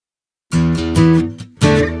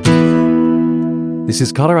This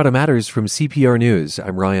is Colorado Matters from CPR News.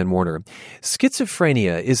 I'm Ryan Warner.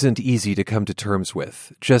 Schizophrenia isn't easy to come to terms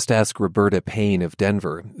with. Just ask Roberta Payne of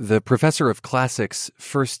Denver. The professor of classics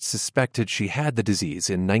first suspected she had the disease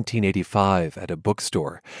in 1985 at a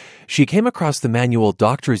bookstore. She came across the manual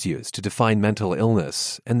doctors use to define mental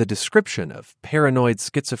illness, and the description of paranoid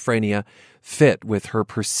schizophrenia fit with her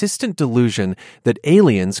persistent delusion that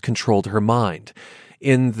aliens controlled her mind.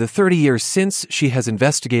 In the 30 years since, she has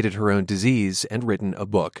investigated her own disease and written a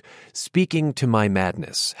book, Speaking to My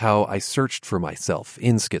Madness, How I Searched for Myself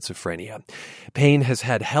in Schizophrenia. Payne has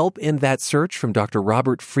had help in that search from Dr.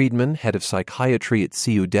 Robert Friedman, head of psychiatry at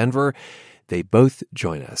CU Denver. They both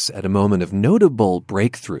join us at a moment of notable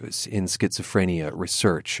breakthroughs in schizophrenia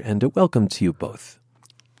research, and a welcome to you both.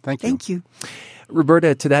 Thank you. Thank you.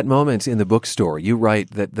 Roberta, to that moment in the bookstore, you write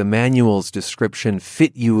that the manual's description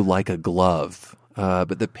fit you like a glove.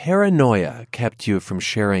 But the paranoia kept you from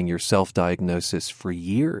sharing your self-diagnosis for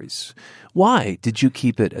years. Why did you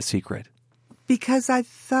keep it a secret? Because I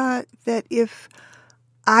thought that if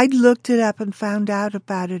I'd looked it up and found out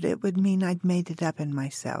about it, it would mean I'd made it up in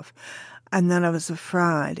myself and that I was a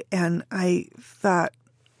fraud. And I thought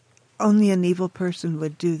only an evil person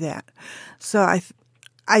would do that. So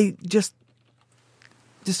I just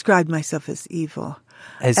described myself as evil.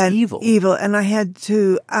 Evil? Evil. And I had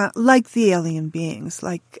to, like the alien beings,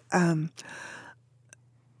 like the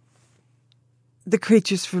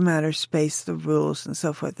creatures from outer space, the rules and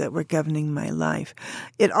so forth that were governing my life.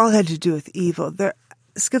 It all had to do with evil.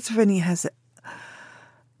 Schizophrenia has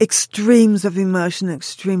extremes of emotion,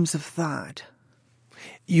 extremes of thought.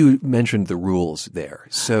 You mentioned the rules there.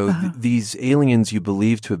 So these aliens you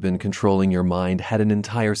believe to have been controlling your mind had an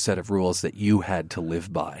entire set of rules that you had to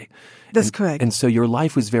live by. That's correct. And so your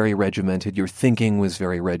life was very regimented. Your thinking was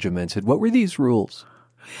very regimented. What were these rules?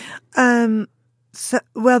 The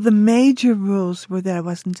major rules were that I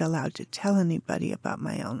wasn't allowed to tell anybody about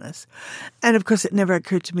my illness. And of course, it never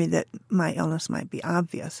occurred to me that my illness might be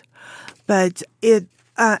obvious. But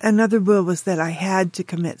another rule was that I had to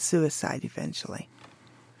commit suicide eventually.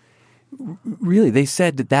 Really? They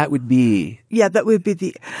said that would be... Yeah, that would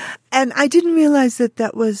be and I didn't realize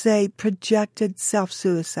that was a projected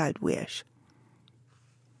self-suicide wish.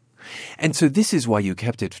 And so this is why you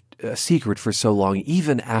kept it a secret for so long,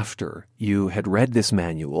 even after you had read this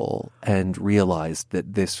manual and realized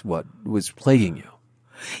that this what was plaguing you.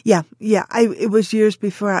 Yeah. It was years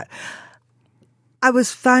before I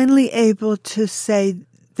was finally able to say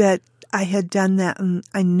that I had done that, and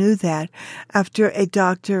I knew that after a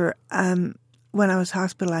doctor, when I was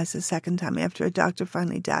hospitalized the second time, after a doctor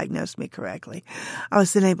finally diagnosed me correctly, I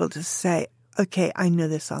was then able to say, okay, I knew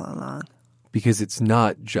this all along. Because it's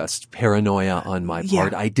not just paranoia on my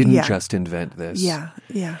part. I didn't just invent this. Yeah.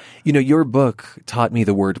 You know, your book taught me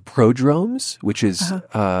the word prodromes, which is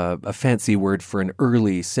a fancy word for an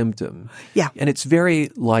early symptom. Yeah. And it's very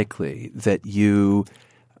likely that you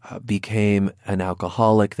became an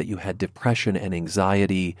alcoholic, that you had depression and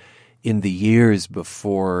anxiety in the years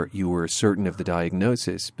before you were certain of the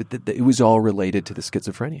diagnosis, but that it was all related to the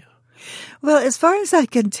schizophrenia. Well, as far as I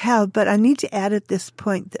can tell, but I need to add at this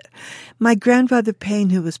point that my grandfather Payne,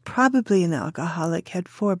 who was probably an alcoholic, had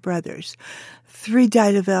 4 brothers. 3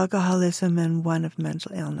 died of alcoholism and 1 of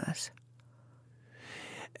mental illness.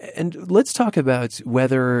 And let's talk about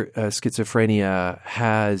whether schizophrenia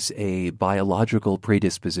has a biological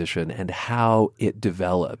predisposition and how it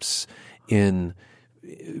develops in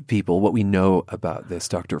people, what we know about this,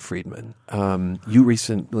 Dr. Friedman. You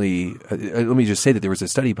recently, let me just say that there was a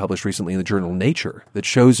study published recently in the journal Nature that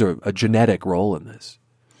shows a genetic role in this.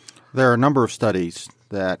 There are a number of studies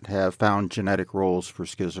that have found genetic roles for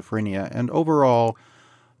schizophrenia, and overall,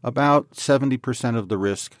 about 70% of the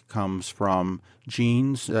risk comes from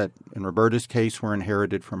genes that, in Roberta's case, were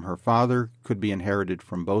inherited from her father, could be inherited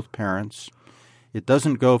from both parents. It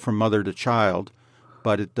doesn't go from mother to child,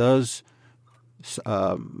 but it does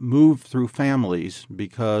move through families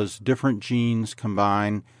because different genes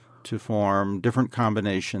combine to form different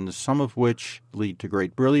combinations, some of which lead to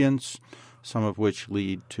great brilliance, some of which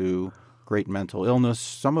lead to great mental illness,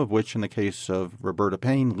 some of which, in the case of Roberta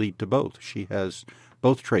Payne, lead to both. She has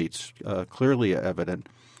both traits clearly evident.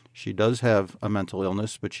 She does have a mental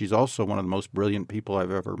illness, but she's also one of the most brilliant people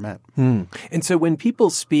I've ever met. And so when people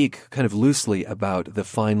speak kind of loosely about the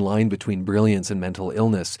fine line between brilliance and mental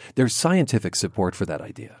illness, there's scientific support for that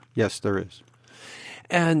idea. Yes, there is.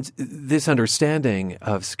 And this understanding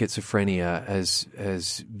of schizophrenia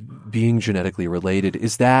as being genetically related,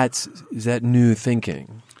 is that new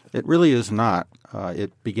thinking? It really is not.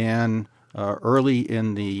 It began early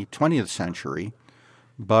in the 20th century,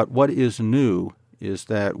 but what is new is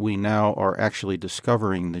that we now are actually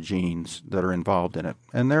discovering the genes that are involved in it.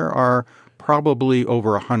 And there are probably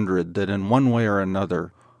over 100 that in one way or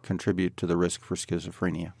another contribute to the risk for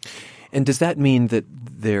schizophrenia. And does that mean that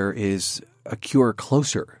there is a cure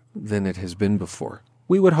closer than it has been before?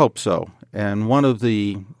 We would hope so. And one of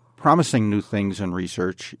the promising new things in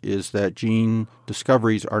research is that gene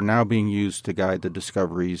discoveries are now being used to guide the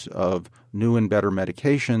discoveries of new and better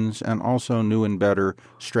medications and also new and better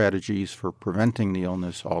strategies for preventing the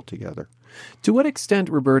illness altogether. To what extent,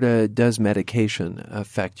 Roberta, does medication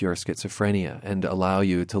affect your schizophrenia and allow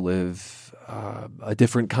you to live a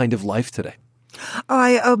different kind of life today? Oh,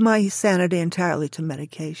 I owe my sanity entirely to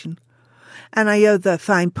medication. And I owe the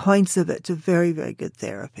fine points of it to very, very good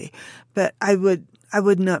therapy. But I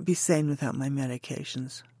would not be sane without my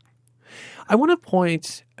medications. I want to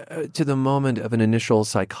point to the moment of an initial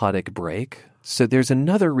psychotic break. So there's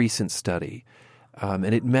another recent study, and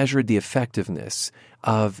it measured the effectiveness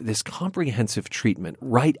of this comprehensive treatment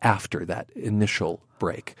right after that initial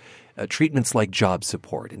break. Treatments like job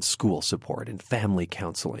support and school support and family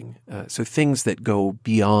counseling. So things that go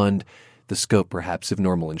beyond the scope, perhaps, of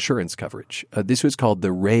normal insurance coverage. This was called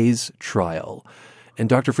the RAISE trial. And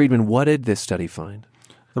Dr. Friedman, what did this study find?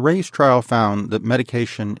 The RAISE trial found that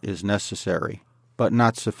medication is necessary, but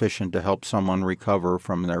not sufficient to help someone recover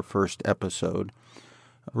from their first episode.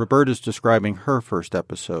 Roberta is describing her first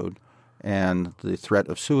episode and the threat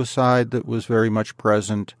of suicide that was very much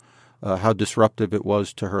present, how disruptive it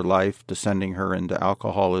was to her life, descending her into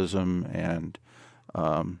alcoholism and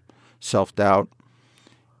self-doubt.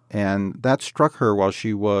 And that struck her while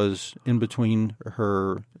she was in between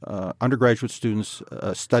her undergraduate students'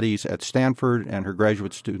 studies at Stanford and her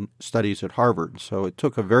graduate student studies at Harvard. So it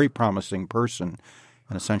took a very promising person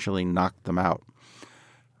and essentially knocked them out.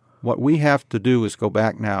 What we have to do is go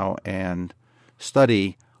back now and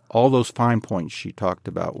study all those fine points she talked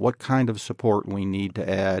about, what kind of support we need to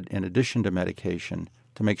add in addition to medication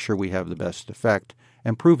to make sure we have the best effect,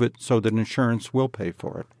 and prove it so that insurance will pay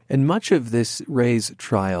for it. And much of this RAISE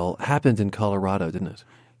trial happened in Colorado, didn't it?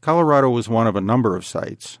 Colorado was one of a number of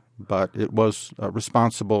sites, but it was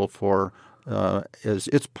responsible for as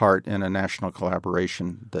its part in a national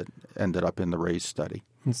collaboration that ended up in the RAISE study.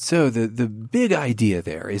 And so the big idea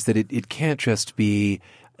there is that it can't just be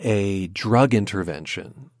a drug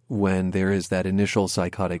intervention when there is that initial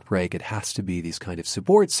psychotic break. It has to be these kind of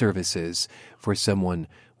support services for someone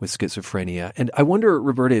with schizophrenia. And I wonder,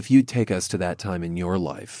 Roberta, if you'd take us to that time in your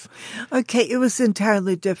life. Okay, it was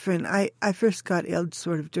entirely different. I first got ill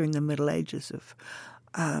sort of during the Middle Ages of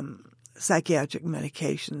psychiatric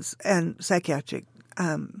medications and psychiatric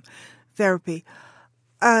therapy.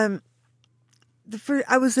 I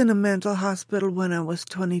was in a mental hospital when I was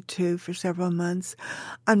 22 for several months,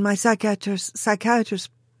 and my psychiatrist's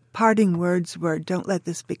parting words were, "Don't let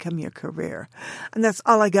this become your career." And that's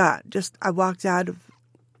all I got. I walked out of,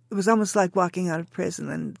 it was almost like walking out of prison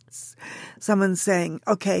and someone saying,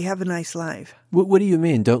 "Okay, have a nice life." What do you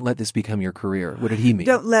mean, don't let this become your career? What did he mean?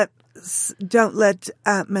 Don't let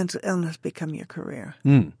mental illness become your career.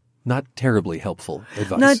 Not terribly helpful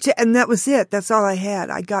advice. And that was it. That's all I had.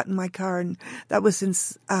 I got in my car, and that was in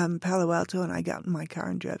Palo Alto, and I got in my car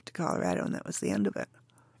and drove to Colorado, and that was the end of it.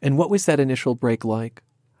 And what was that initial break like?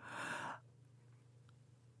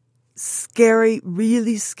 Scary,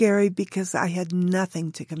 really scary, because I had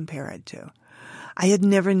nothing to compare it to. I had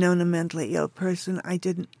never known a mentally ill person. I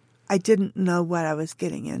didn't know what I was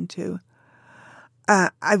getting into.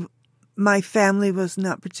 My family was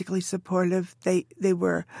not particularly supportive. They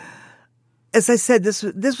were, as I said, this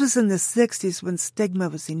was in the 60s when stigma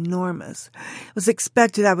was enormous. It was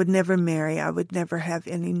expected I would never marry. I would never have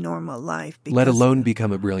any normal life. Let alone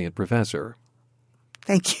become a brilliant professor.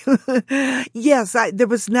 Thank you. Yes, there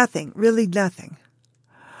was nothing, really nothing.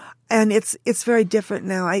 And it's very different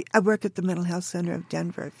now. I work at the Mental Health Center of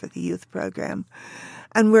Denver for the youth program,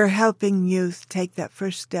 and we're helping youth take that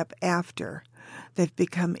first step after they've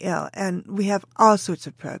become ill. And we have all sorts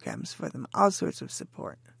of programs for them, all sorts of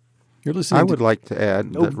support. You're listening. I would like to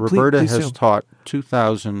add that Roberta has taught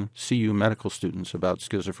 2,000 CU medical students about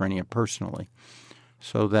schizophrenia personally,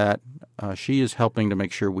 so that she is helping to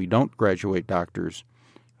make sure we don't graduate doctors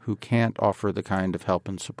who can't offer the kind of help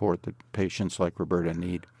and support that patients like Roberta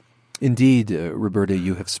need. Indeed, Roberta,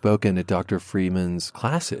 you have spoken at Dr. Friedman's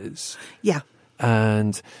classes. Yeah.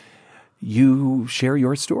 And you share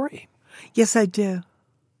your story. Yes, I do.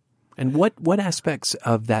 And what aspects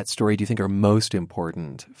of that story do you think are most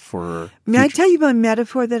important for May I tell you my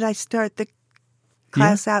metaphor that I start the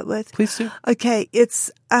class out with? Please do. Okay, it's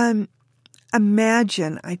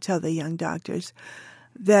imagine, I tell the young doctors,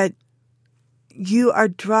 that you are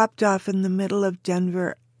dropped off in the middle of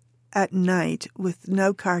Denver at night with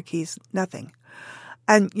no car keys, nothing.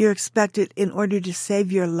 And you're expected, in order to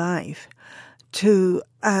save your life, to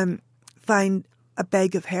find a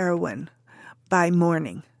bag of heroin by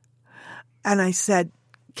morning. And I said,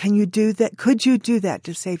 can you do that? Could you do that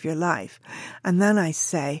to save your life? And then I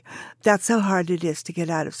say, that's how hard it is to get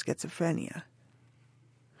out of schizophrenia.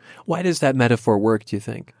 Why does that metaphor work, do you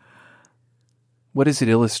think? What does it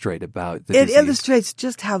illustrate about the disease? It illustrates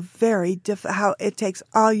just how how it takes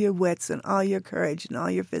all your wits and all your courage and all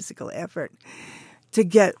your physical effort to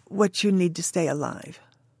get what you need to stay alive.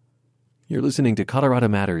 You're listening to Colorado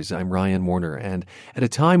Matters. I'm Ryan Warner, and at a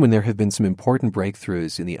time when there have been some important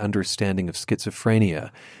breakthroughs in the understanding of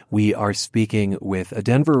schizophrenia, we are speaking with a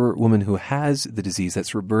Denver woman who has the disease.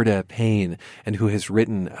 That's Roberta Payne, and who has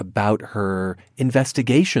written about her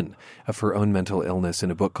investigation of her own mental illness in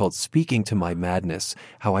a book called Speaking to My Madness,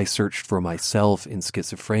 How I Searched for Myself in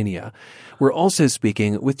Schizophrenia. We're also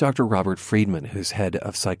speaking with Dr. Robert Friedman, who's head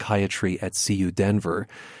of psychiatry at CU Denver.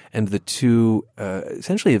 And the two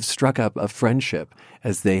essentially have struck up a friendship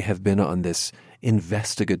as they have been on this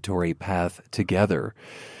investigatory path together.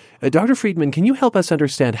 Dr. Friedman, can you help us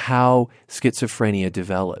understand how schizophrenia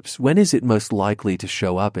develops? When is it most likely to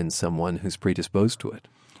show up in someone who's predisposed to it?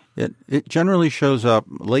 It generally shows up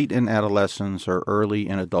late in adolescence or early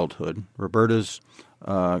in adulthood. Roberta's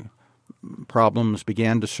problems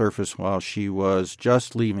began to surface while she was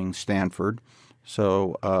just leaving Stanford.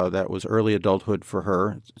 So that was early adulthood for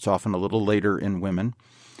her. It's often a little later in women.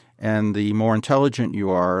 And the more intelligent you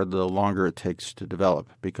are, the longer it takes to develop,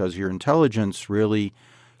 because your intelligence really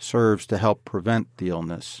serves to help prevent the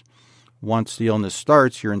illness. Once the illness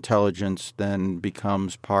starts, your intelligence then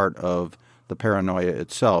becomes part of the paranoia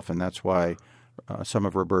itself, and that's why some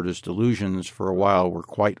of Roberta's delusions for a while were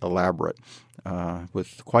quite elaborate,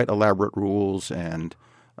 with quite elaborate rules and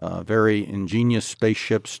very ingenious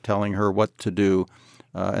spaceships telling her what to do.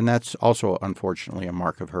 And that's also, unfortunately, a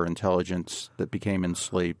mark of her intelligence that became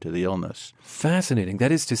enslaved to the illness. Fascinating.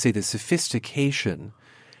 That is to say, the sophistication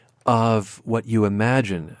of what you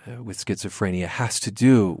imagine with schizophrenia has to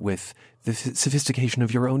do with the sophistication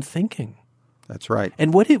of your own thinking. That's right.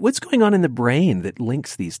 And what's going on in the brain that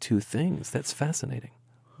links these two things? That's fascinating.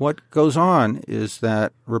 What goes on is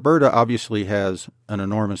that Roberta obviously has an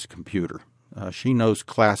enormous computer. She knows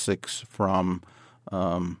classics from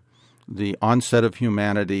the onset of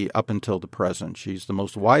humanity up until the present. She's the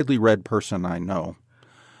most widely read person I know.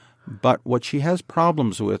 But what she has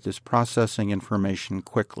problems with is processing information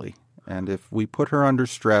quickly. And if we put her under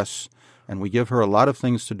stress and we give her a lot of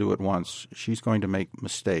things to do at once, she's going to make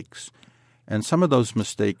mistakes. And some of those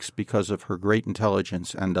mistakes, because of her great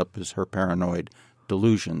intelligence, end up as her paranoid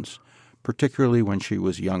delusions, particularly when she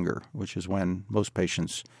was younger, which is when most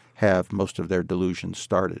patients have most of their delusions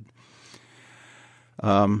started.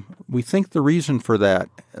 We think the reason for that,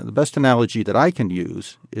 the best analogy that I can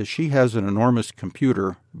use, is she has an enormous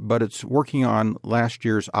computer, but it's working on last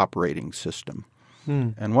year's operating system.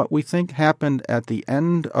 And what we think happened at the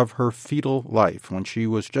end of her fetal life, when she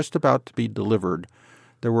was just about to be delivered,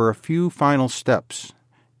 there were a few final steps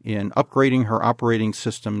in upgrading her operating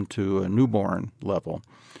system to a newborn level,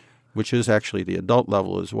 which is actually the adult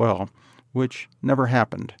level as well, which never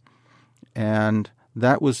happened. And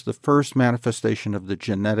that was the first manifestation of the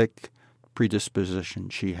genetic predisposition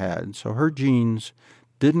she had. So her genes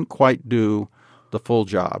didn't quite do the full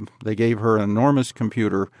job. They gave her an enormous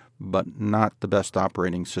computer, but not the best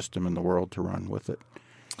operating system in the world to run with it.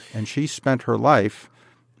 And she spent her life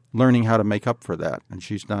learning how to make up for that. And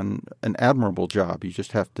she's done an admirable job. You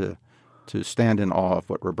just have to stand in awe of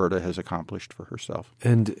what Roberta has accomplished for herself.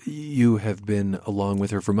 And you have been along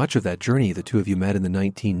with her for much of that journey. The two of you met in the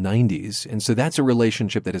 1990s. And so that's a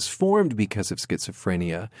relationship that is formed because of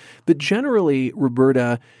schizophrenia. But generally,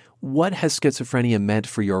 Roberta, what has schizophrenia meant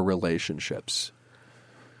for your relationships?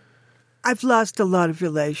 I've lost a lot of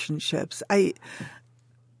relationships. I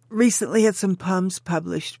recently had some poems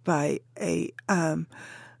published by a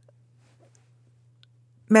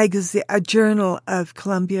magazine, a journal of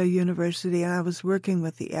Columbia University, and I was working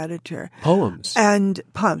with the editor. Poems? And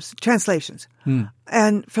poems, translations,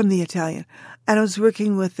 and from the Italian. And I was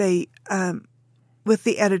working with the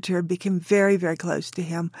editor, became very, very close to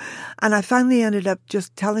him. And I finally ended up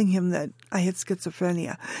just telling him that I had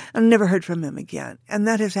schizophrenia, and never heard from him again. And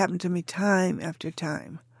that has happened to me time after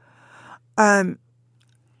time.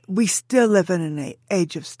 We still live in an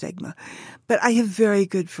age of stigma. But I have very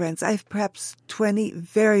good friends. I have perhaps 20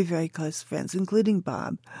 very, very close friends, including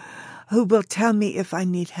Bob, who will tell me if I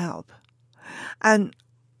need help and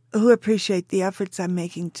who appreciate the efforts I'm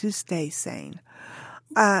making to stay sane.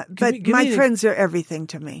 But my friends are everything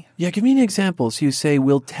to me. Yeah, give me an example. So you say,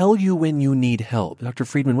 we'll tell you when you need help. Dr.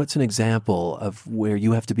 Friedman, what's an example of where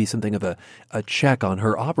you have to be something of a check on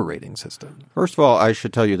her operating system? First of all, I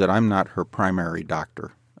should tell you that I'm not her primary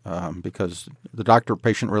doctor because the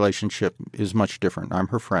doctor-patient relationship is much different. I'm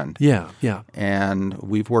her friend. Yeah. And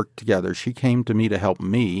we've worked together. She came to me to help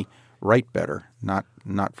me write better, not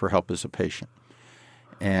for help as a patient.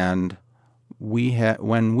 And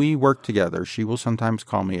when we work together, she will sometimes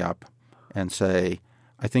call me up and say,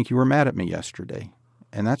 I think you were mad at me yesterday.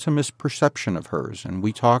 And that's a misperception of hers. And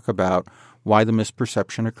we talk about why the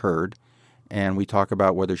misperception occurred, and we talk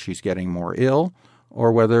about whether she's getting more ill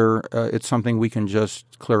or whether it's something we can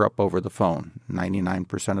just clear up over the phone.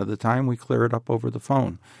 99% of the time, we clear it up over the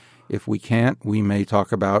phone. If we can't, we may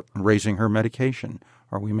talk about raising her medication,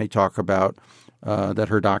 or we may talk about that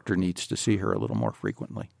her doctor needs to see her a little more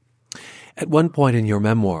frequently. At one point in your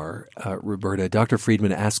memoir, Roberta, Dr.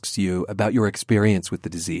 Friedman asks you about your experience with the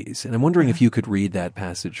disease, and I'm wondering if you could read that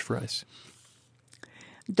passage for us.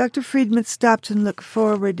 Dr. Friedman stopped and looked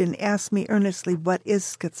forward and asked me earnestly, what is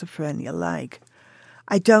schizophrenia like?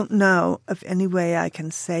 I don't know of any way I can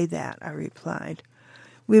say that, I replied.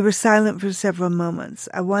 We were silent for several moments.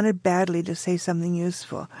 I wanted badly to say something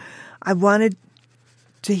useful. I wanted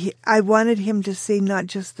him to see not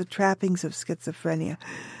just the trappings of schizophrenia,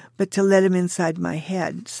 but to let him inside my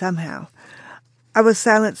head somehow. I was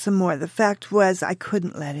silent some more. The fact was I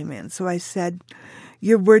couldn't let him in, so I said,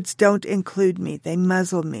 your words don't include me. They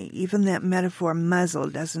muzzle me. Even that metaphor, muzzle,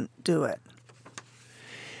 doesn't do it.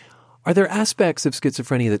 Are there aspects of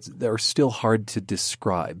schizophrenia that are still hard to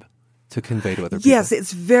describe, to convey to other people? Yes,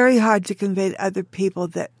 it's very hard to convey to other people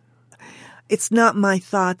that it's not my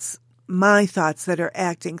thoughts that are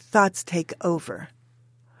acting. Thoughts take over.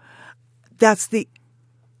 That's the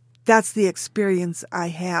experience I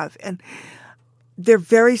have. And they're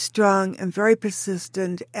very strong and very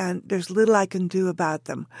persistent, and there's little I can do about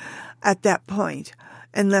them at that point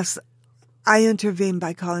unless I intervene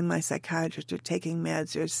by calling my psychiatrist or taking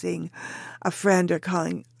meds or seeing a friend or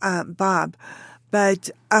calling Bob. But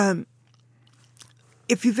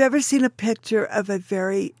if you've ever seen a picture of a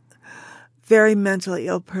very, very mentally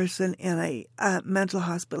ill person in a mental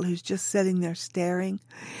hospital who's just sitting there staring,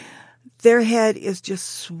 their head is just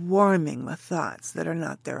swarming with thoughts that are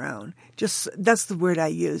not their own. That's the word I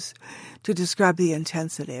use to describe the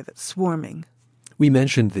intensity of it, swarming. We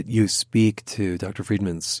mentioned that you speak to Dr.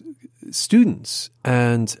 Friedman's students,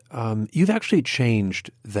 and you've actually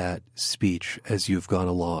changed that speech as you've gone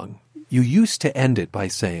along. You used to end it by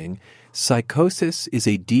saying, psychosis is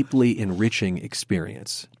a deeply enriching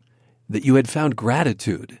experience, that you had found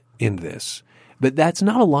gratitude in this, but that's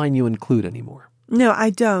not a line you include anymore. No, I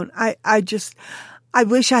don't. I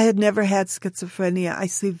wish I had never had schizophrenia. I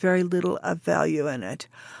see very little of value in it.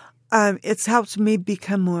 It's helped me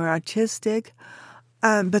become more artistic,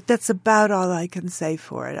 but that's about all I can say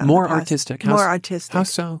for it. More artistic? More artistic. How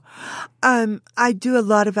so? I do a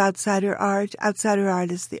lot of outsider art. Outsider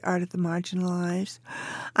art is the art of the marginalized.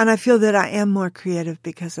 And I feel that I am more creative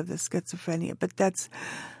because of the schizophrenia, but that's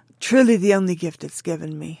truly the only gift it's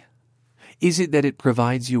given me. Is it that it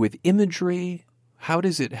provides you with imagery? How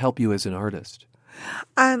does it help you as an artist?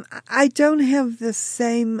 I don't have the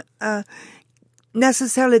same,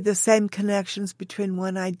 necessarily the same connections between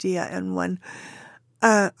one idea and one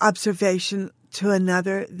observation to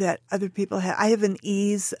another that other people have. I have an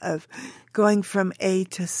ease of going from A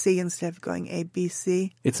to C instead of going A, B,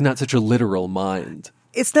 C. It's not such a literal mind.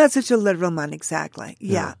 It's not such a literal mind, exactly.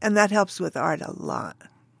 Yeah, and that helps with art a lot.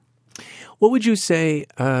 What would you say,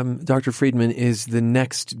 Dr. Friedman, is the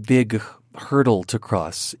next big hurdle to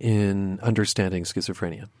cross in understanding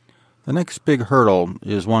schizophrenia? The next big hurdle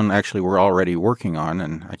is one actually we're already working on,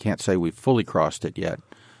 and I can't say we've fully crossed it yet,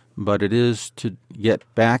 but it is to get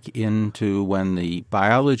back into when the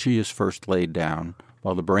biology is first laid down,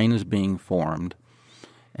 while the brain is being formed,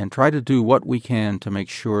 and try to do what we can to make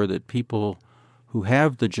sure that people who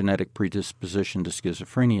have the genetic predisposition to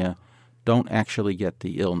schizophrenia don't actually get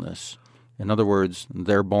the illness. In other words,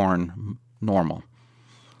 they're born normal.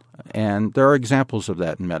 And there are examples of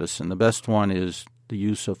that in medicine. The best one is the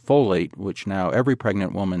use of folate, which now every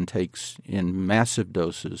pregnant woman takes in massive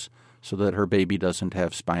doses so that her baby doesn't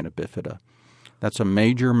have spina bifida. That's a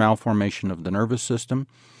major malformation of the nervous system,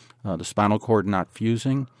 the spinal cord not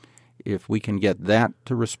fusing. If we can get that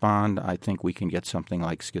to respond, I think we can get something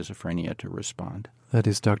like schizophrenia to respond. That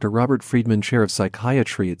is Dr. Robert Friedman, Chair of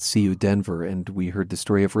Psychiatry at CU Denver, and we heard the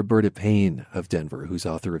story of Roberta Payne of Denver, who's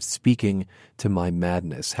author of Speaking to My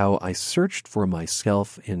Madness, How I Searched for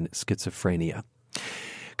Myself in Schizophrenia.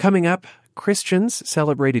 Coming up, Christians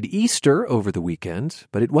celebrated Easter over the weekend,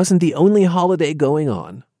 but it wasn't the only holiday going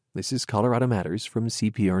on. This is Colorado Matters from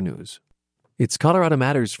CPR News. It's Colorado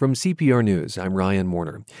Matters from CPR News. I'm Ryan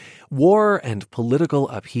Warner. War and political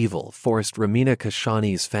upheaval forced Ramina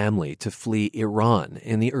Kashani's family to flee Iran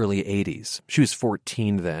in the early 80s. She was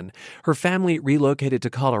 14 then. Her family relocated to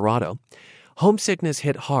Colorado. Homesickness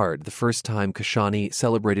hit hard the first time Kashani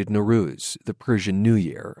celebrated Nowruz, the Persian New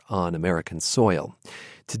Year, on American soil.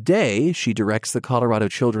 Today, she directs the Colorado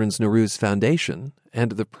Children's Nowruz Foundation,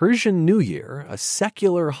 and the Persian New Year, a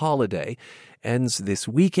secular holiday, ends this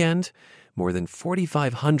weekend. More than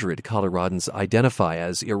 4,500 Coloradans identify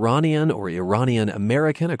as Iranian or Iranian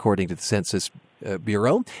American, according to the Census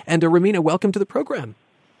Bureau. And Ramina, welcome to the program.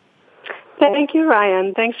 Thank you,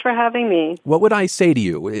 Ryan. Thanks for having me. What would I say to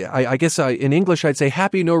you? I guess in English I'd say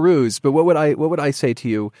Happy Nowruz, but what would I say to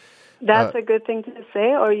you? That's a good thing to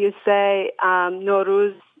say. Or you say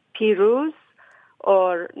Nowruz Piruz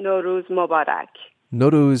or Nowruz Mubarak.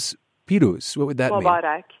 Nowruz Piruz. What would that mean?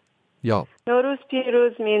 Mubarak. Yeah. Nowruz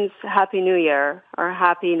Piruz means Happy New Year or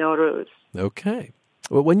Happy Nowruz. Okay.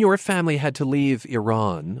 Well, when your family had to leave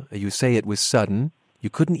Iran, you say it was sudden. You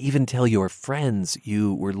couldn't even tell your friends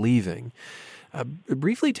you were leaving.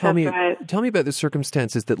 Briefly tell me about the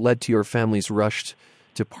circumstances that led to your family's rushed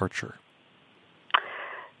departure.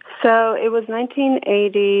 So it was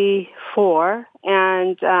 1984,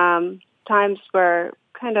 and times were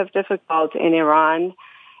kind of difficult in Iran.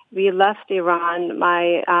 We left Iran.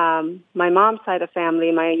 My mom's side of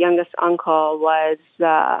family, my youngest uncle, was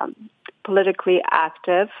politically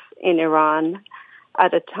active in Iran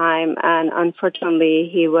at the time, and unfortunately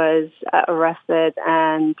he was arrested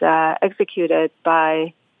and executed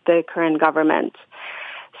by the current government.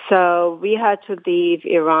 So we had to leave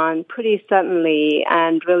Iran pretty suddenly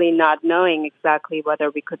and really not knowing exactly whether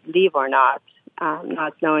we could leave or not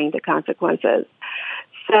knowing the consequences.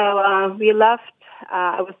 So we left.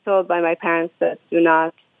 I was told by my parents that do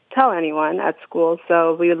not tell anyone at school.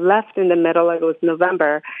 So we left in the middle. It was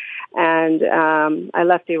November, and I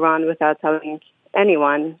left Iran without telling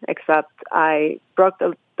anyone, except I broke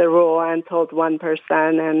the rule and told one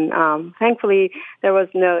person. And thankfully, there was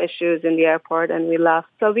no issues in the airport, and we left.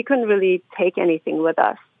 So we couldn't really take anything with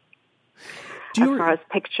us as far as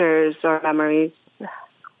pictures or memories.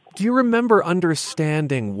 Do you remember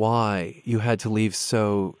understanding why you had to leave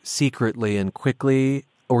so secretly and quickly,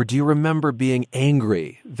 or do you remember being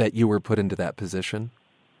angry that you were put into that position?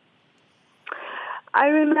 I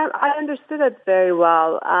understood it very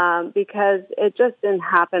well because it just didn't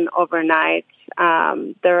happen overnight.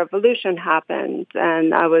 The revolution happened,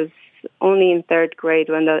 and I was only in third grade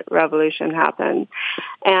when the revolution happened.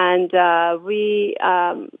 And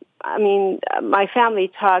my family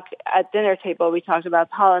talked at dinner table. We talked about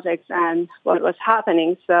politics and what was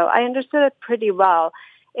happening. So I understood it pretty well.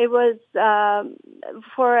 It was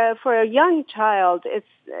for a young child. It's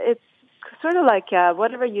sort of like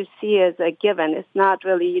whatever you see is a given. It's not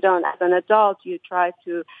really. You don't. As an adult, you try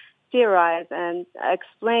to theorize and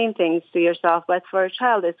explain things to yourself. But for a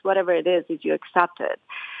child, it's whatever it is. You accept it.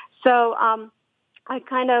 So I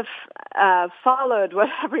kind of followed what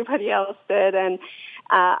everybody else did, and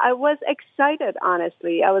I was excited,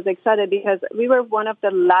 honestly. I was excited because we were one of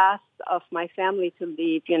the last of my family to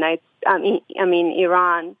leave Iran.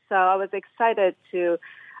 So I was excited to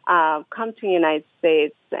come to the United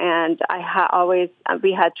States, and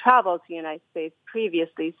we had traveled to the United States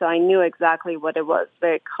previously, so I knew exactly what it was.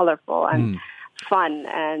 Very colorful and fun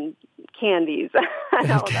and candies and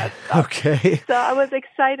all that stuff. Okay. So I was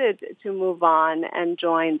excited to move on and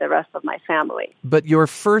join the rest of my family. But your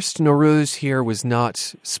first Nowruz here was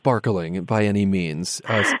not sparkling by any means.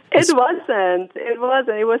 It wasn't. It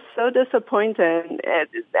was so disappointing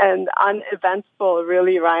and uneventful,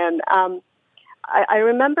 really, Ryan. I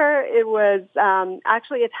remember it was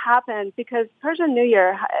actually it happened because Persian New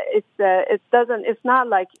Year. It's not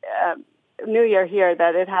like New Year here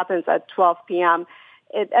that it happens at 12 p.m.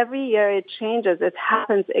 Every year it changes. It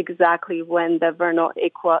happens exactly when the vernal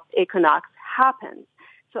equinox happens.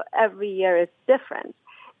 So every year it's different.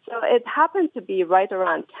 So it happened to be right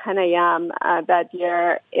around 10 a.m. That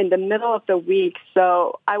year in the middle of the week.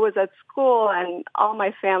 So I was at school and all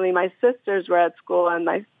my family, my sisters were at school and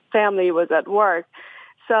my family was at work.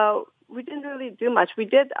 So we didn't really do much. We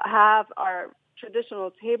did have our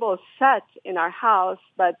traditional table set in our house,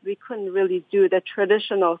 but we couldn't really do the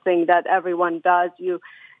traditional thing that everyone does. You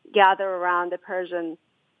gather around the Persian,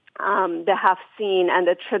 the hafseen and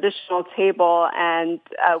the traditional table and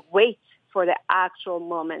wait for the actual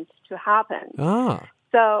moment to happen. Ah.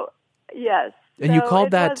 So, yes. And you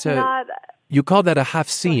called that... You call that a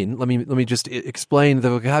hafsin. Let me just explain the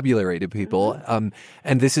vocabulary to people. Mm-hmm.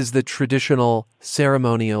 And this is the traditional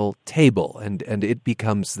ceremonial table, and it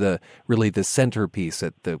becomes really the centerpiece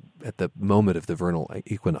at the moment of the vernal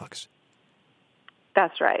equinox.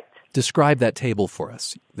 That's right. Describe that table for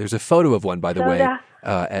us. There's a photo of one, by the way,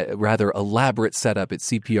 a rather elaborate setup at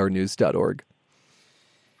cprnews.org.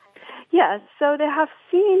 Yes, so the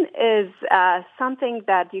hafsin is something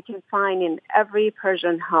that you can find in every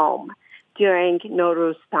Persian home during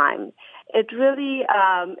Nowruz time. It really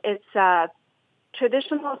it's a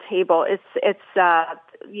traditional table.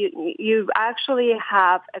 You actually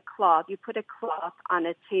have a cloth. You put a cloth on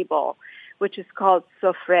a table, which is called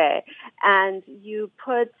sofre, and you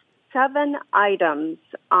put 7 items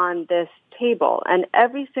on this table, and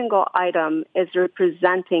every single item is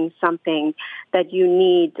representing something that you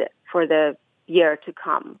need for the year to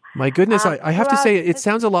come. My goodness, I have to say, it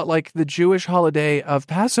sounds a lot like the Jewish holiday of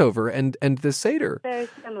Passover and the Seder. Very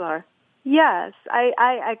similar. Yes,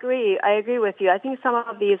 I agree. I agree with you. I think some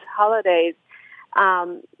of these holidays,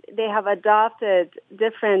 they have adopted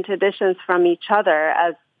different traditions from each other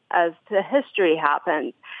as the history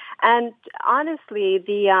happens. And honestly,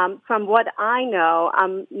 from what I know,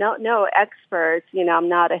 I'm no expert, I'm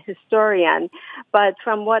not a historian, but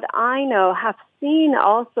from what I know, Hafsin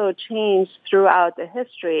also changed throughout the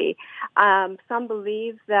history. Some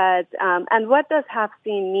believe that, and what does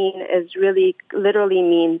Hafsin mean is really literally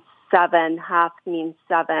means 7, Haf means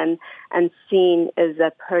 7, and Sin is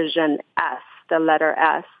a Persian S, the letter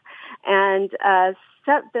S. And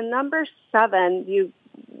the number 7, you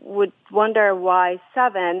would wonder why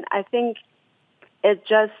 7. I think it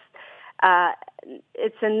just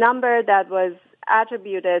it's a number that was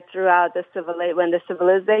attributed throughout when the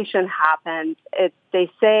civilization happened.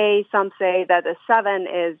 Some say that the 7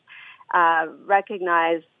 is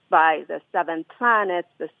recognized by the 7 planets: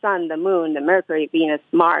 the Sun, the Moon, the Mercury, Venus,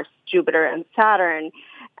 Mars, Jupiter, and Saturn.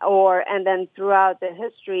 And then throughout the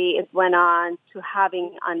history, it went on to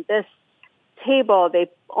having on this table they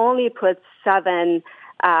only put 7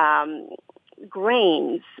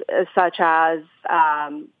 grains, such as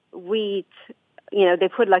wheat. They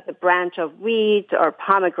put like a branch of wheat or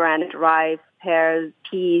pomegranate, rice, pears,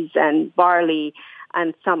 peas, and barley,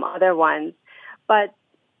 and some other ones. But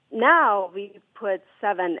now we put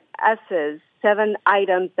 7 S's, 7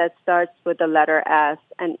 items that starts with the letter S,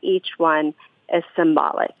 and each one is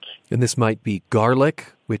symbolic. And this might be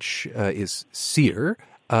garlic, which is seer.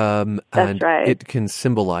 That's and right. It can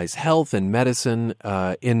symbolize health and medicine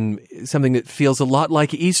in something that feels a lot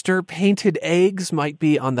like Easter. Painted eggs might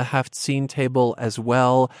be on the Hafsin table as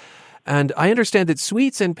well. And I understand that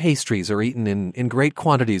sweets and pastries are eaten in great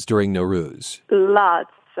quantities during Nowruz.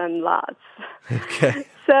 Lots and lots. Okay.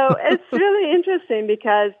 So it's really interesting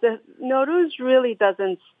because the Nowruz really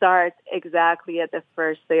doesn't start exactly at the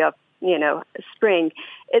first day of spring.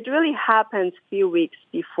 It really happens a few weeks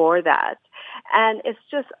before that. And it's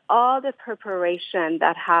just all the preparation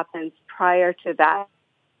that happens prior to that.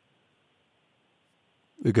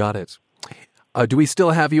 We got it. Do we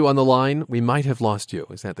still have you on the line? We might have lost you.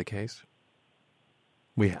 Is that the case?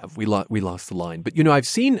 We have. We lost the line. But, I've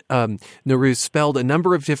seen Nowruz spelled a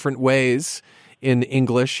number of different ways in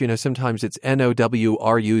English. Sometimes it's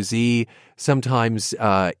Nowruz. Sometimes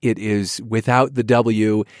it is without the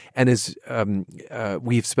W. And as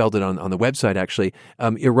we've spelled it on the website, actually,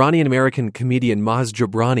 Iranian-American comedian Maz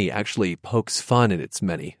Jobrani actually pokes fun at its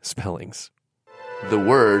many spellings. The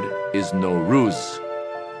word is Nowruz.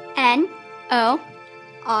 N-O-R-O-O-S-T-E-R.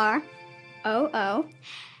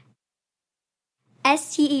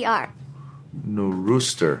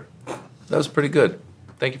 Nowrooster. That was pretty good.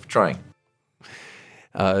 Thank you for trying.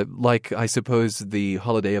 Like, I suppose, the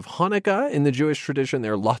holiday of Hanukkah in the Jewish tradition,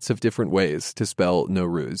 there are lots of different ways to spell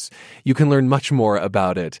Nowruz. You can learn much more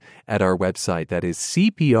about it at our website. That is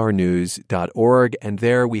cprnews.org. And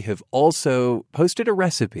there we have also posted a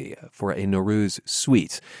recipe for a Nowruz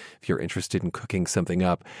sweet. If you're interested in cooking something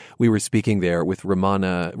up, we were speaking there with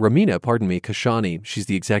Ramina Kashani. She's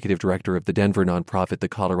the executive director of the Denver nonprofit, the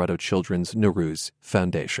Colorado Children's Nowruz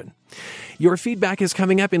Foundation. Your feedback is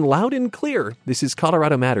coming up in Loud and Clear. This is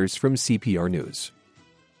Colorado Matters from CPR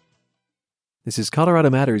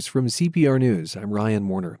News. I'm Ryan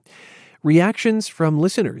Warner. Reactions from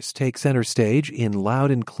listeners take center stage in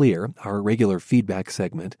Loud and Clear, our regular feedback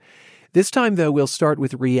segment. This time, though, we'll start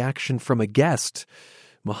with reaction from a guest.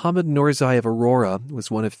 Mohammed Noorzai of Aurora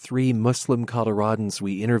was one of 3 Muslim Coloradans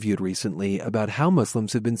we interviewed recently about how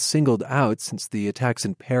Muslims have been singled out since the attacks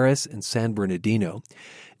in Paris and San Bernardino.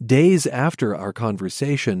 Days after our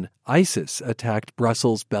conversation, ISIS attacked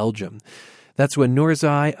Brussels, Belgium. That's when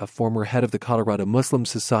Nurzai, a former head of the Colorado Muslim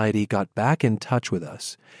Society, got back in touch with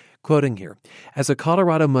us. Quoting here, "As a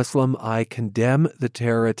Colorado Muslim, I condemn the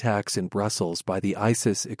terror attacks in Brussels by the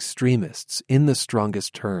ISIS extremists in the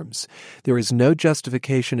strongest terms. There is no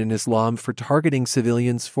justification in Islam for targeting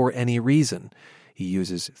civilians for any reason." He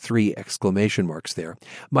uses 3 exclamation marks there.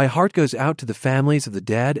 "My heart goes out to the families of the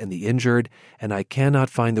dead and the injured, and I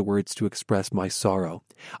cannot find the words to express my sorrow.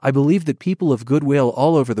 I believe that people of goodwill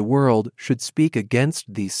all over the world should speak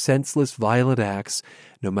against these senseless, violent acts,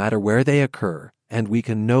 no matter where they occur, and we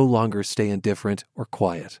can no longer stay indifferent or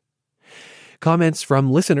quiet." Comments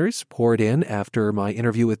from listeners poured in after my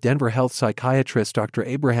interview with Denver health psychiatrist Dr.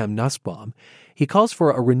 Abraham Nussbaum. He calls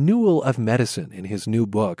for a renewal of medicine in his new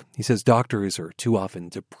book. He says doctors are too often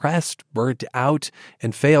depressed, burnt out,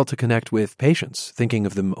 and fail to connect with patients, thinking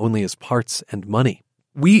of them only as parts and money.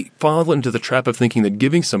 We fall into the trap of thinking that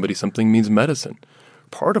giving somebody something means medicine.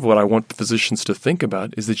 Part of what I want physicians to think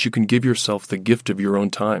about is that you can give yourself the gift of your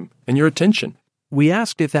own time and your attention. We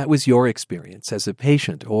asked if that was your experience as a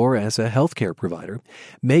patient or as a healthcare provider.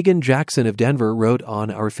 Megan Jackson of Denver wrote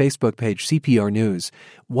on our Facebook page, CPR News,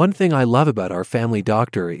 "One thing I love about our family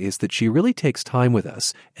doctor is that she really takes time with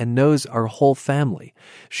us and knows our whole family.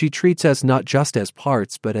 She treats us not just as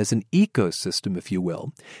parts, but as an ecosystem, if you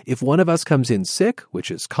will. If one of us comes in sick,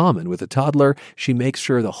 which is common with a toddler, she makes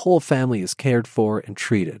sure the whole family is cared for and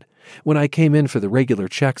treated. When I came in for the regular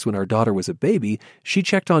checks when our daughter was a baby, she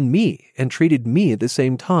checked on me and treated me at the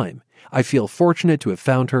same time. I feel fortunate to have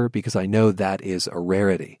found her because I know that is a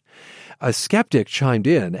rarity." A skeptic chimed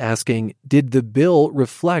in asking, "Did the bill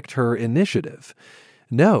reflect her initiative?"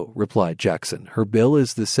 "No," replied Jackson. "Her bill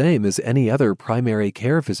is the same as any other primary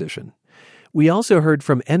care physician." We also heard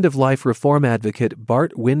from end-of-life reform advocate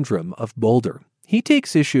Bart Windrum of Boulder. He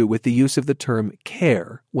takes issue with the use of the term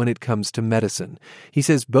care when it comes to medicine. He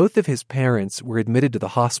says both of his parents were admitted to the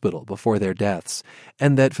hospital before their deaths,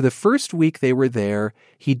 and that for the first week they were there,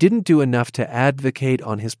 he didn't do enough to advocate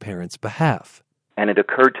on his parents' behalf. And it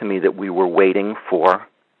occurred to me that we were waiting for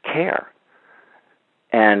care.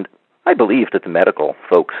 And I believe that the medical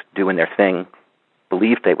folks doing their thing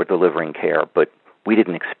believed they were delivering care, but we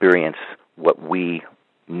didn't experience what we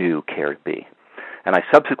knew care to be. And I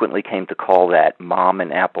subsequently came to call that mom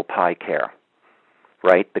and apple pie care,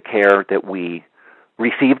 right? The care that we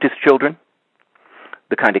received as children,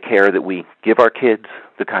 the kind of care that we give our kids,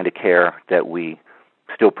 the kind of care that we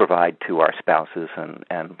still provide to our spouses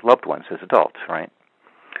and loved ones as adults, right?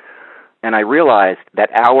 And I realized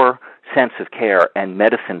that our sense of care and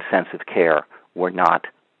medicine's sense of care were not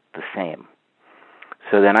the same.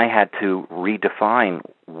 So then I had to redefine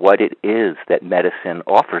what it is that medicine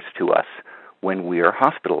offers to us when we are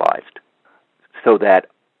hospitalized, so that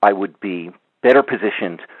I would be better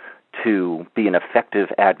positioned to be an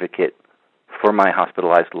effective advocate for my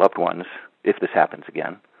hospitalized loved ones, if this happens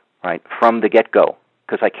again, right, from the get-go,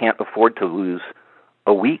 because I can't afford to lose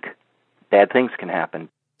a week. Bad things can happen.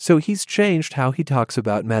 So he's changed how he talks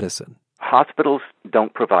about medicine. Hospitals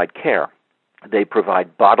don't provide care. They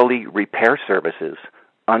provide bodily repair services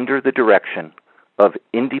under the direction of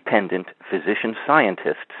independent physician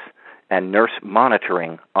scientists and nurse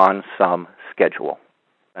monitoring on some schedule.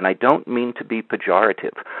 And I don't mean to be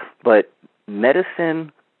pejorative, but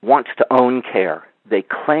medicine wants to own care. They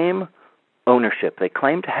claim ownership. They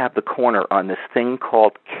claim to have the corner on this thing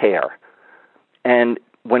called care. And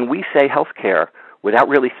when we say health care without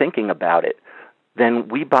really thinking about it, then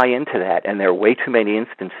we buy into that, and there are way too many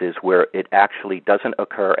instances where it actually doesn't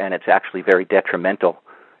occur, and it's actually very detrimental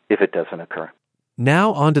if it doesn't occur.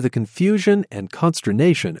 Now on to the confusion and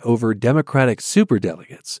consternation over Democratic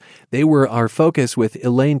superdelegates. They were our focus with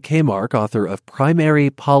Elaine Kamarck, author of Primary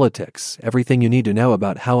Politics, Everything You Need to Know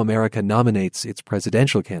About How America Nominates Its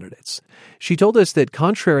Presidential Candidates. She told us that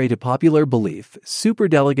contrary to popular belief,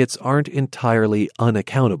 superdelegates aren't entirely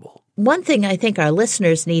unaccountable. One thing I think our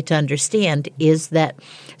listeners need to understand is that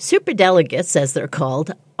superdelegates, as they're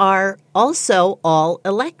called, are also all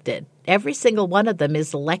elected. Every single one of them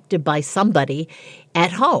is elected by somebody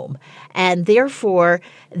at home, and therefore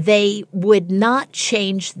they would not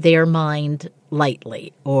change their mind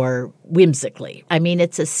lightly or whimsically. I mean,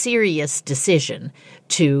 it's a serious decision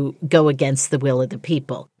to go against the will of the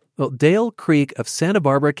people. Well, Dale Creek of Santa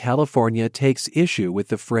Barbara, California, takes issue with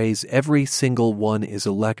the phrase, every single one is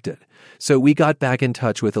elected. So we got back in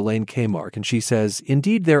touch with Elaine Kamarck, and she says,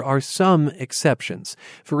 indeed, there are some exceptions.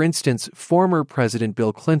 For instance, former President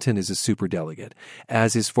Bill Clinton is a superdelegate,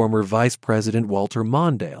 as is former Vice President Walter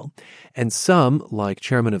Mondale. And some, like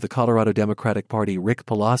Chairman of the Colorado Democratic Party Rick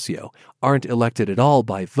Palacio, aren't elected at all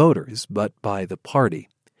by voters, but by the party.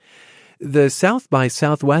 The South by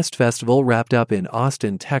Southwest Festival wrapped up in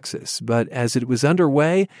Austin, Texas, but as it was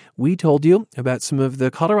underway, we told you about some of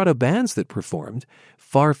the Colorado bands that performed.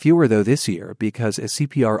 Far fewer, though, this year, because as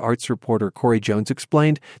CPR arts reporter Corey Jones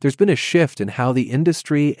explained, there's been a shift in how the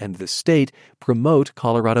industry and the state promote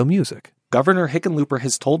Colorado music. Governor Hickenlooper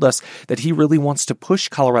has told us that he really wants to push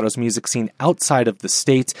Colorado's music scene outside of the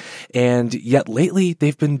state, and yet lately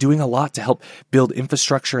they've been doing a lot to help build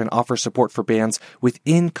infrastructure and offer support for bands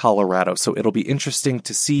within Colorado, so it'll be interesting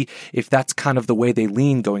to see if that's kind of the way they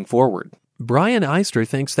lean going forward. Brian Eister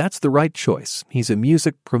thinks that's the right choice. He's a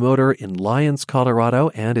music promoter in Lyons, Colorado,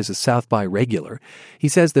 and is a South by regular. He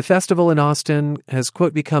says the festival in Austin has,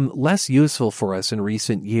 quote, become less useful for us in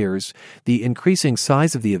recent years. The increasing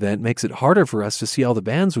size of the event makes it harder for us to see all the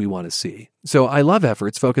bands we want to see. So I love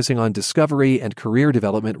efforts focusing on discovery and career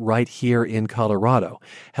development right here in Colorado.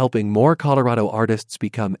 Helping more Colorado artists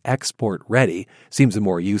become export ready seems a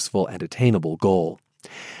more useful and attainable goal.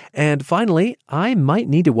 And finally, I might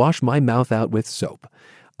need to wash my mouth out with soap.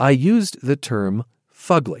 I used the term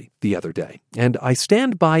fugly the other day, and I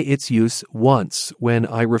stand by its use once when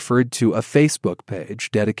I referred to a Facebook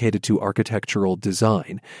page dedicated to architectural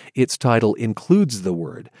design. Its title includes the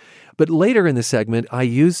word. But later in the segment, I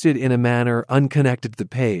used it in a manner unconnected to the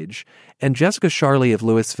page, and Jessica Charlie of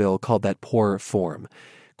Louisville called that poor form.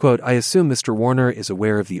 Quote, I assume Mr. Warner is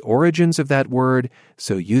aware of the origins of that word,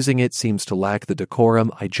 so using it seems to lack the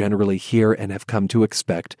decorum I generally hear and have come to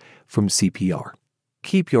expect from CPR.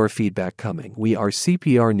 Keep your feedback coming. We are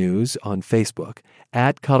CPR News on Facebook,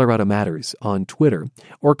 at Colorado Matters on Twitter,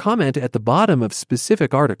 or comment at the bottom of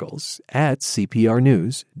specific articles at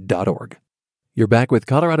cprnews.org. You're back with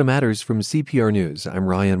Colorado Matters from CPR News. I'm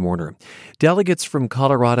Ryan Warner. Delegates from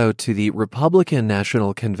Colorado to the Republican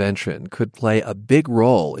National Convention could play a big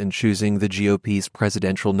role in choosing the GOP's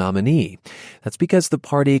presidential nominee. That's because the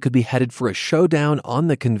party could be headed for a showdown on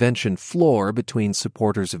the convention floor between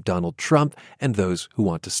supporters of Donald Trump and those who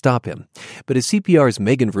want to stop him. But as CPR's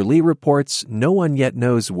Megan Verlee reports, no one yet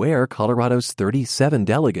knows where Colorado's 37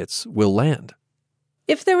 delegates will land.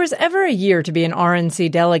 If there was ever a year to be an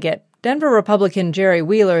RNC delegate, Denver Republican Jerry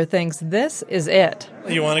Wheeler thinks this is it.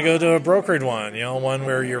 You want to go to a brokered one, one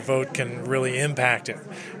where your vote can really impact it,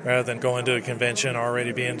 rather than going to a convention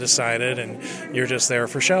already being decided and you're just there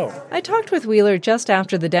for show. I talked with Wheeler just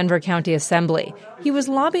after the Denver County Assembly. He was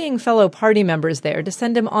lobbying fellow party members there to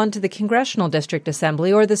send him on to the Congressional District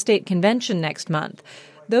Assembly or the state convention next month.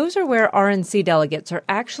 Those are where RNC delegates are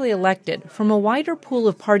actually elected from a wider pool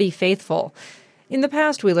of party faithful. In the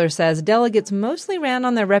past, Wheeler says, delegates mostly ran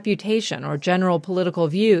on their reputation or general political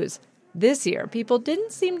views. This year, people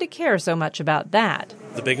didn't seem to care so much about that.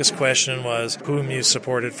 The biggest question was whom you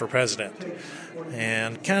supported for president.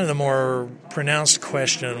 And kind of the more pronounced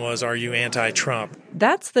question was, are you anti-Trump?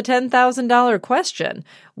 That's the $10,000 question.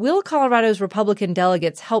 Will Colorado's Republican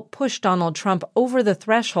delegates help push Donald Trump over the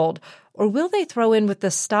threshold, or will they throw in with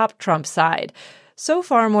the Stop Trump side? So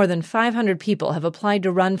far, more than 500 people have applied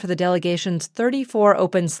to run for the delegation's 34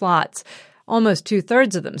 open slots. Almost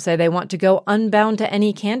two-thirds of them say they want to go unbound to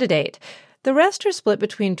any candidate. The rest are split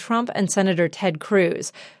between Trump and Senator Ted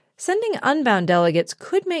Cruz. Sending unbound delegates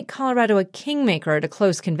could make Colorado a kingmaker at a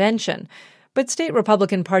close convention. But State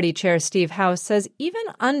Republican Party Chair Steve House says even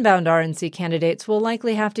unbound RNC candidates will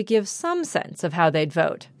likely have to give some sense of how they'd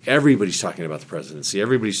vote. Everybody's talking about the presidency.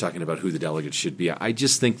 Everybody's talking about who the delegates should be. I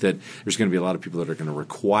just think that there's going to be a lot of people that are going to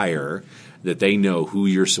require that they know who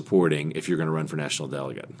you're supporting if you're going to run for national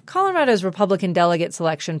delegate. Colorado's Republican delegate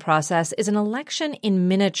selection process is an election in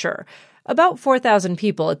miniature. About 4,000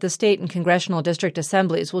 people at the state and congressional district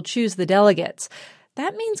assemblies will choose the delegates.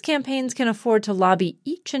 That means campaigns can afford to lobby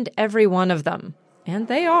each and every one of them. And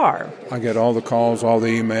they are. I get all the calls, all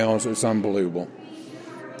the emails. It's unbelievable.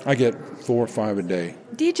 I get 4 or 5 a day.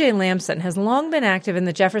 DJ Lamson has long been active in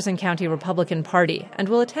the Jefferson County Republican Party and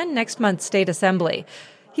will attend next month's state assembly.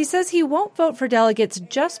 He says he won't vote for delegates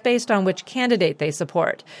just based on which candidate they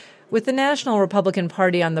support. With the National Republican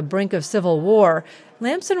Party on the brink of civil war,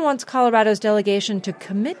 Lamson wants Colorado's delegation to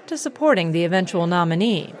commit to supporting the eventual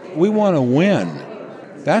nominee. We want to win.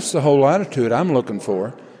 That's the whole attitude I'm looking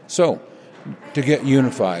for. So, to get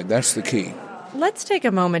unified, that's the key. Let's take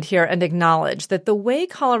a moment here and acknowledge that the way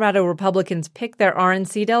Colorado Republicans pick their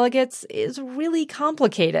RNC delegates is really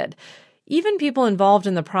complicated. Even people involved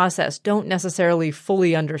in the process don't necessarily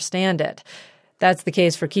fully understand it. That's the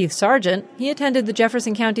case for Keith Sargent. He attended the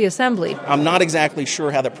Jefferson County Assembly. I'm not exactly sure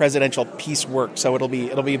how the presidential piece works, so it'll be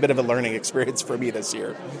a bit of a learning experience for me this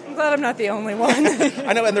year. I'm glad I'm not the only one.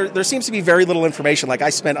 I know, and there seems to be very little information. Like I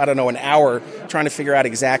spent, an hour trying to figure out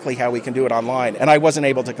exactly how we can do it online, and I wasn't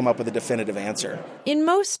able to come up with a definitive answer. In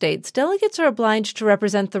most states, delegates are obliged to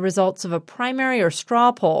represent the results of a primary or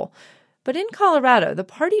straw poll. But in Colorado, the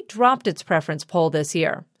party dropped its preference poll this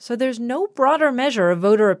year, so there's no broader measure of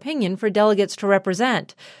voter opinion for delegates to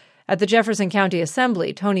represent. At the Jefferson County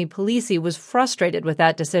Assembly, Tony Polisi was frustrated with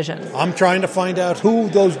that decision. I'm trying to find out who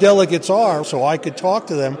those delegates are so I could talk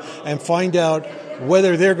to them and find out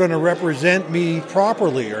whether they're going to represent me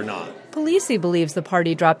properly or not. Polisi believes the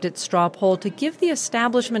party dropped its straw poll to give the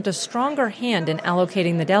establishment a stronger hand in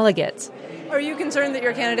allocating the delegates. Are you concerned that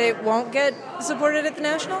your candidate won't get supported at the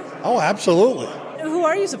national? Oh, absolutely. Who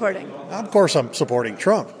are you supporting? Of course I'm supporting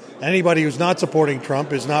Trump. Anybody who's not supporting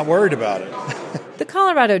Trump is not worried about it. The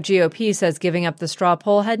Colorado GOP says giving up the straw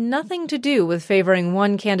poll had nothing to do with favoring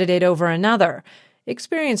one candidate over another.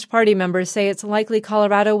 Experienced party members say it's likely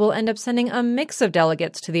Colorado will end up sending a mix of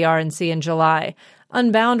delegates to the RNC in July,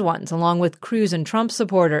 unbound ones along with Cruz and Trump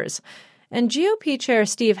supporters. And GOP Chair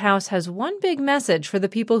Steve House has one big message for the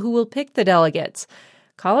people who will pick the delegates.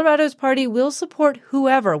 Colorado's party will support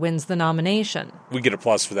whoever wins the nomination. We get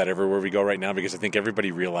applause for that everywhere we go right now because I think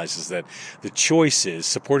everybody realizes that the choice is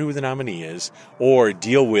support who the nominee is or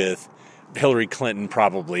deal with Hillary Clinton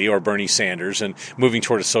probably or Bernie Sanders and moving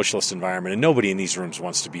toward a socialist environment. And nobody in these rooms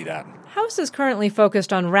wants to be that. House is currently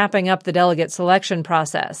focused on wrapping up the delegate selection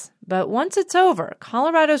process. But once it's over,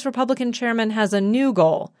 Colorado's Republican chairman has a new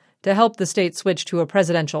goal: to help the state switch to a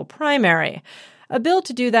presidential primary. A bill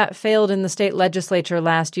to do that failed in the state legislature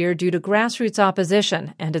last year due to grassroots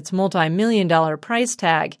opposition and its multi-million-dollar price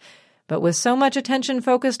tag. But with so much attention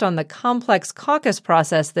focused on the complex caucus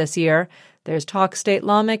process this year, there's talk state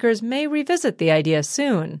lawmakers may revisit the idea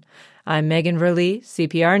soon. I'm Megan Verlee,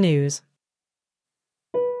 CPR News.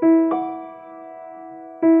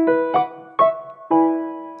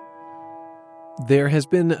 There has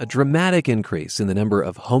been a dramatic increase in the number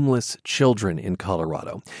of homeless children in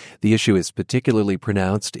Colorado. The issue is particularly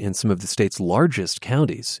pronounced in some of the state's largest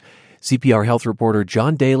counties. CPR health reporter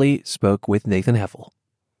John Daly spoke with Nathan Heffel.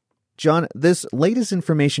 John, this latest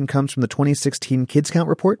information comes from the 2016 Kids Count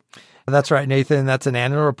report? That's right, Nathan. That's an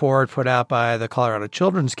annual report put out by the Colorado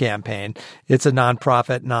Children's Campaign. It's a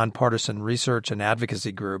nonprofit, nonpartisan research and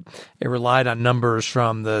advocacy group. It relied on numbers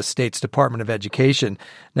from the state's Department of Education.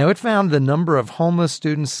 Now, it found the number of homeless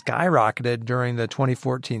students skyrocketed during the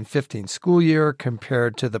 2014-15 school year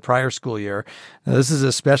compared to the prior school year. Now, this is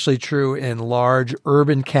especially true in large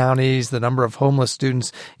urban counties. The number of homeless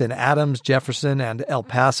students in Adams, Jefferson, and El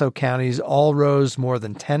Paso counties all rose more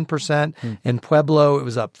than 10%. In Pueblo, it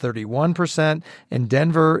was up 31%. In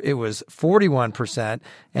Denver, it was 41%.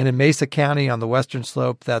 And in Mesa County on the western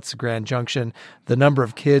slope, that's Grand Junction, the number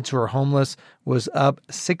of kids who are homeless was up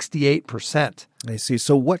 68%. I see.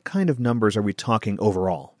 So what kind of numbers are we talking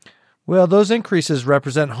overall? Well, those increases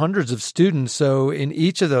represent hundreds of students. So in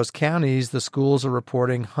each of those counties, the schools are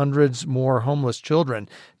reporting hundreds more homeless children.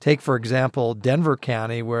 Take, for example, Denver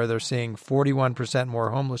County, where they're seeing 41% more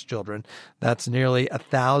homeless children. That's nearly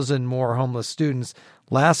 1,000 more homeless students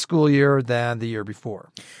last school year than the year before.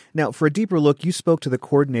 Now, for a deeper look, you spoke to the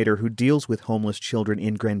coordinator who deals with homeless children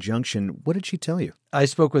in Grand Junction. What did she tell you? I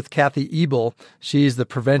spoke with Kathy Ebel. She's the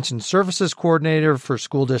Prevention Services Coordinator for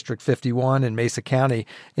School District 51 in Mesa County.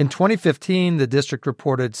 In 2015, the district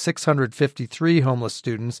reported 653 homeless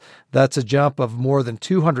students. That's a jump of more than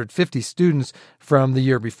 250 students from the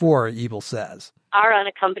year before, Ebel says. Our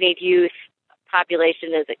unaccompanied youth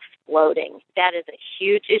population is exploding. That is a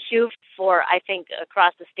huge issue for, I think,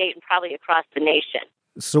 across the state and probably across the nation.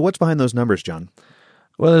 So what's behind those numbers, John?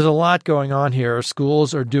 Well, there's a lot going on here.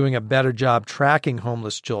 Schools are doing a better job tracking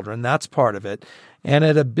homeless children. That's part of it. And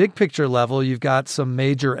at a big picture level, you've got some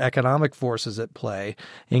major economic forces at play.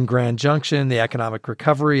 In Grand Junction, the economic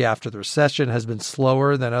recovery after the recession has been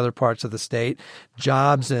slower than other parts of the state.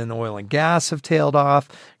 Jobs in oil and gas have tailed off.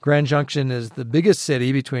 Grand Junction is the biggest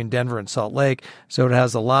city between Denver and Salt Lake, so it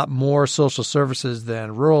has a lot more social services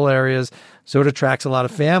than rural areas, so it attracts a lot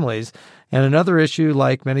of families. And another issue,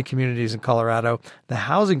 like many communities in Colorado, the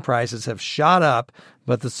housing prices have shot up,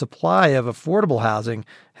 but the supply of affordable housing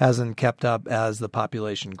hasn't kept up as the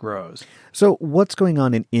population grows. So what's going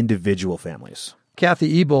on in individual families?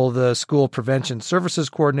 Kathy Ebel, the School Prevention Services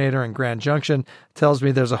Coordinator in Grand Junction, tells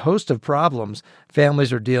me there's a host of problems.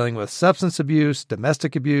 Families are dealing with substance abuse,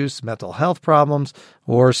 domestic abuse, mental health problems,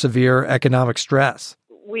 or severe economic stress.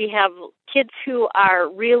 We have kids who are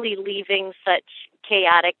really leaving such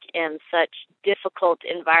chaotic and such difficult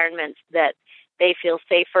environments that they feel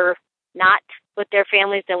safer not with their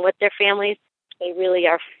families than with their families. They really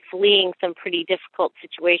are fleeing some pretty difficult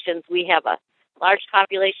situations. We have a large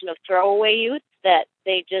population of throwaway youth that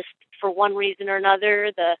they just, for one reason or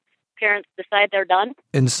another, the parents decide they're done.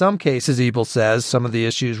 In some cases, Ebel says, some of the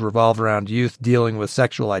issues revolve around youth dealing with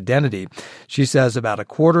sexual identity. She says about a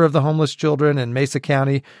quarter of the homeless children in Mesa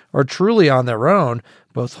County are truly on their own,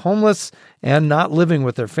 both homeless and not living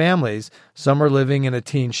with their families. Some are living in a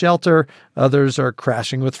teen shelter. Others are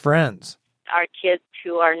crashing with friends. Our kids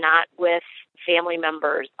who are not with family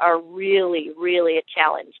members are really, really a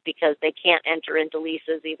challenge because they can't enter into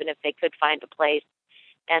leases even if they could find a place.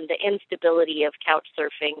 And the instability of couch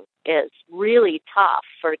surfing is really tough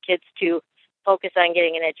for kids to focus on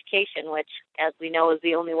getting an education, which, as we know, is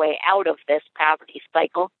the only way out of this poverty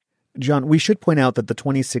cycle. John, we should point out that the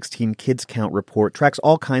 2016 Kids Count report tracks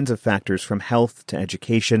all kinds of factors from health to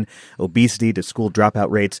education, obesity to school dropout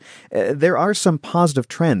rates. There are some positive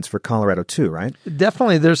trends for Colorado too, right?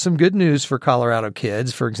 Definitely. There's some good news for Colorado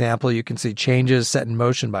kids. For example, you can see changes set in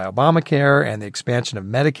motion by Obamacare and the expansion of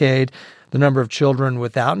Medicaid. The number of children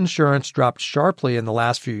without insurance dropped sharply in the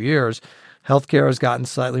last few years. Healthcare has gotten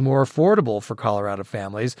slightly more affordable for Colorado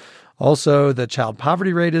families. Also, the child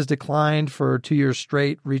poverty rate has declined for 2 years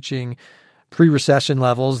straight, reaching pre-recession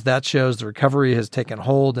levels. That shows the recovery has taken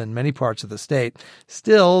hold in many parts of the state.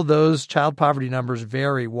 Still, those child poverty numbers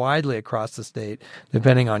vary widely across the state,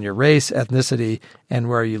 depending on your race, ethnicity, and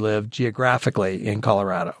where you live geographically in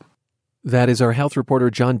Colorado. That is our health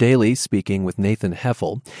reporter John Daly speaking with Nathan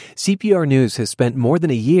Heffel. CPR News has spent more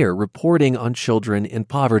than a year reporting on children in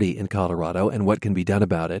poverty in Colorado and what can be done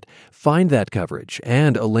about it. Find that coverage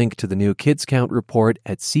and a link to the new Kids Count report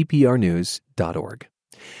at cprnews.org.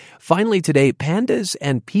 Finally today, Pandas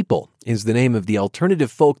and People is the name of the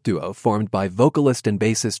alternative folk duo formed by vocalist and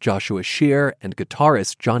bassist Joshua Shear and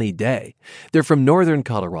guitarist Johnny Day. They're from northern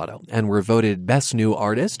Colorado and were voted Best New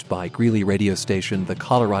Artist by Greeley radio station The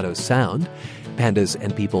Colorado Sound. Pandas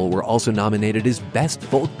and People were also nominated as Best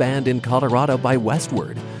Folk Band in Colorado by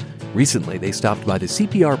Westward. Recently, they stopped by the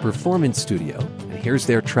CPR Performance Studio, and here's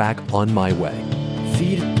their track On My Way.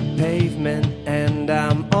 Feet at the pavement and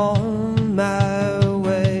I'm on my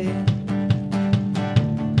way.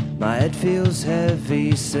 My head feels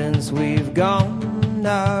heavy since we've gone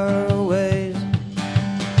our ways.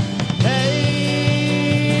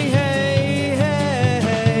 Hey, hey, hey,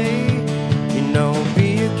 hey, you know,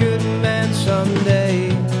 be a good man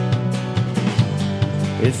someday.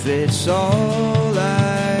 If it's all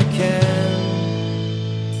I can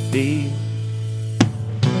be.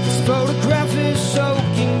 This photograph is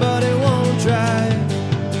soaking, but it won't dry.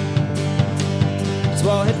 So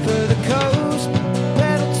I'll head for the coast.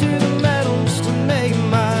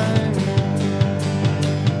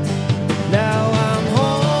 Now I'm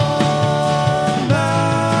on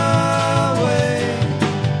my way.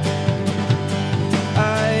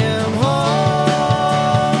 I am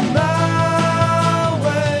on my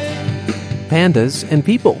way. Pandas and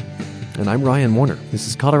People. And I'm Ryan Warner. This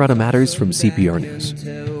is Colorado Matters from CPR News.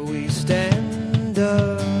 Until we stand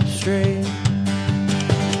up straight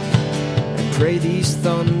and pray these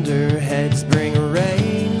thunderheads bring rain.